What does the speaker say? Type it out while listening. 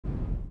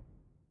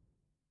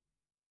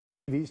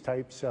These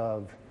types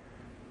of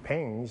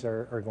pings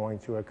are going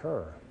to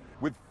occur.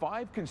 With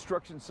 5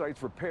 construction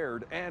sites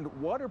repaired and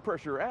water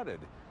pressure added,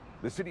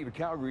 the city of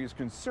Calgary is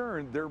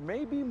concerned there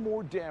may be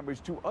more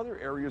damage to other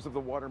areas of the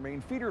water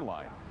main feeder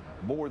line,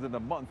 more than a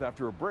month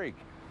after a break.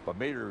 But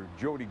Mayor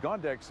Jody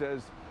Gondek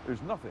says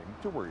there's nothing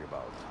to worry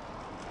about.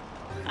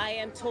 I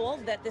am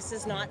told that this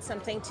is not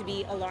something to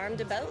be alarmed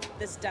about.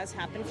 This does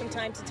happen from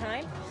time to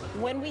time.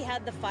 When we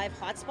had the 5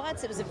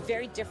 hotspots, it was a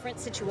very different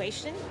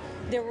situation.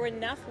 There were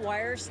enough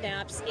wire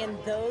snaps in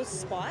those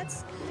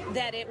spots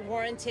that it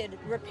warranted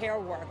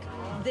repair work.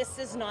 This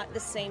is not the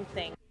same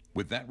thing.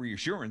 With that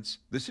reassurance,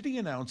 the city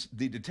announced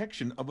the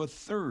detection of a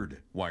 3rd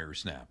wire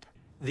snap.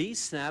 These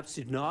snaps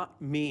do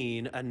not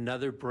mean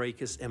another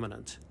break is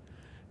imminent.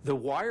 The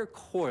wire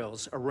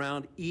coils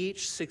around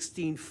each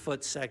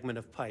 16-foot segment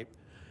of pipe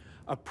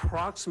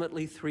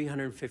approximately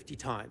 350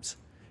 times,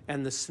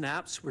 and the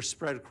snaps were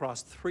spread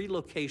across 3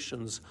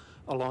 locations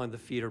along the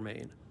feeder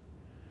main.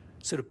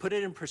 So to put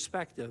it in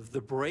perspective,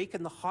 the break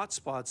and the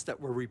hotspots that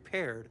were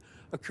repaired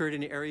occurred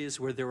in areas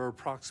where there were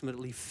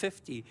approximately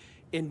 50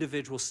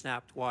 individual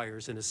snapped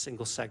wires in a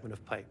single segment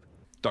of pipe.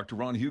 Dr.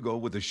 Ron Hugo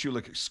with the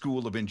Schulich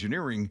School of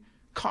Engineering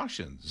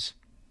cautions.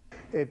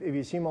 If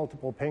you see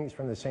multiple pings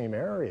from the same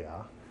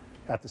area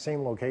at the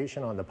same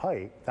location on the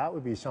pipe, that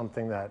would be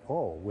something that,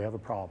 oh, we have a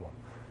problem.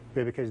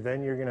 Because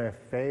then you're going to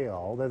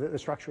fail, the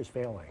structure is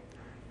failing,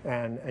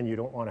 and you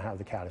don't want to have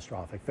the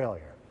catastrophic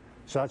failure.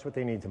 So that's what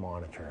they need to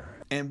monitor.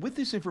 And with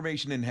this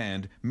information in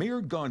hand,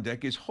 Mayor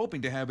Gondek is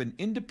hoping to have an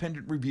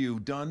independent review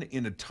done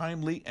in a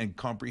timely and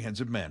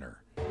comprehensive manner.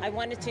 I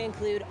wanted to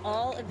include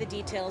all of the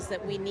details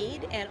that we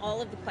need and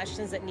all of the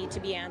questions that need to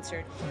be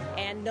answered.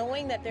 And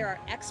knowing that there are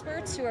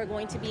experts who are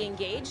going to be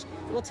engaged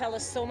will tell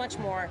us so much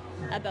more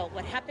about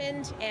what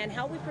happened and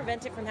how we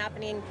prevent it from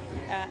happening,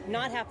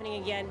 not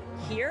happening again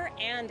here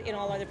and in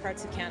all other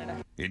parts of Canada.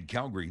 In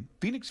Calgary,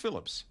 Phoenix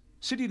Phillips,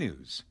 City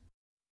News.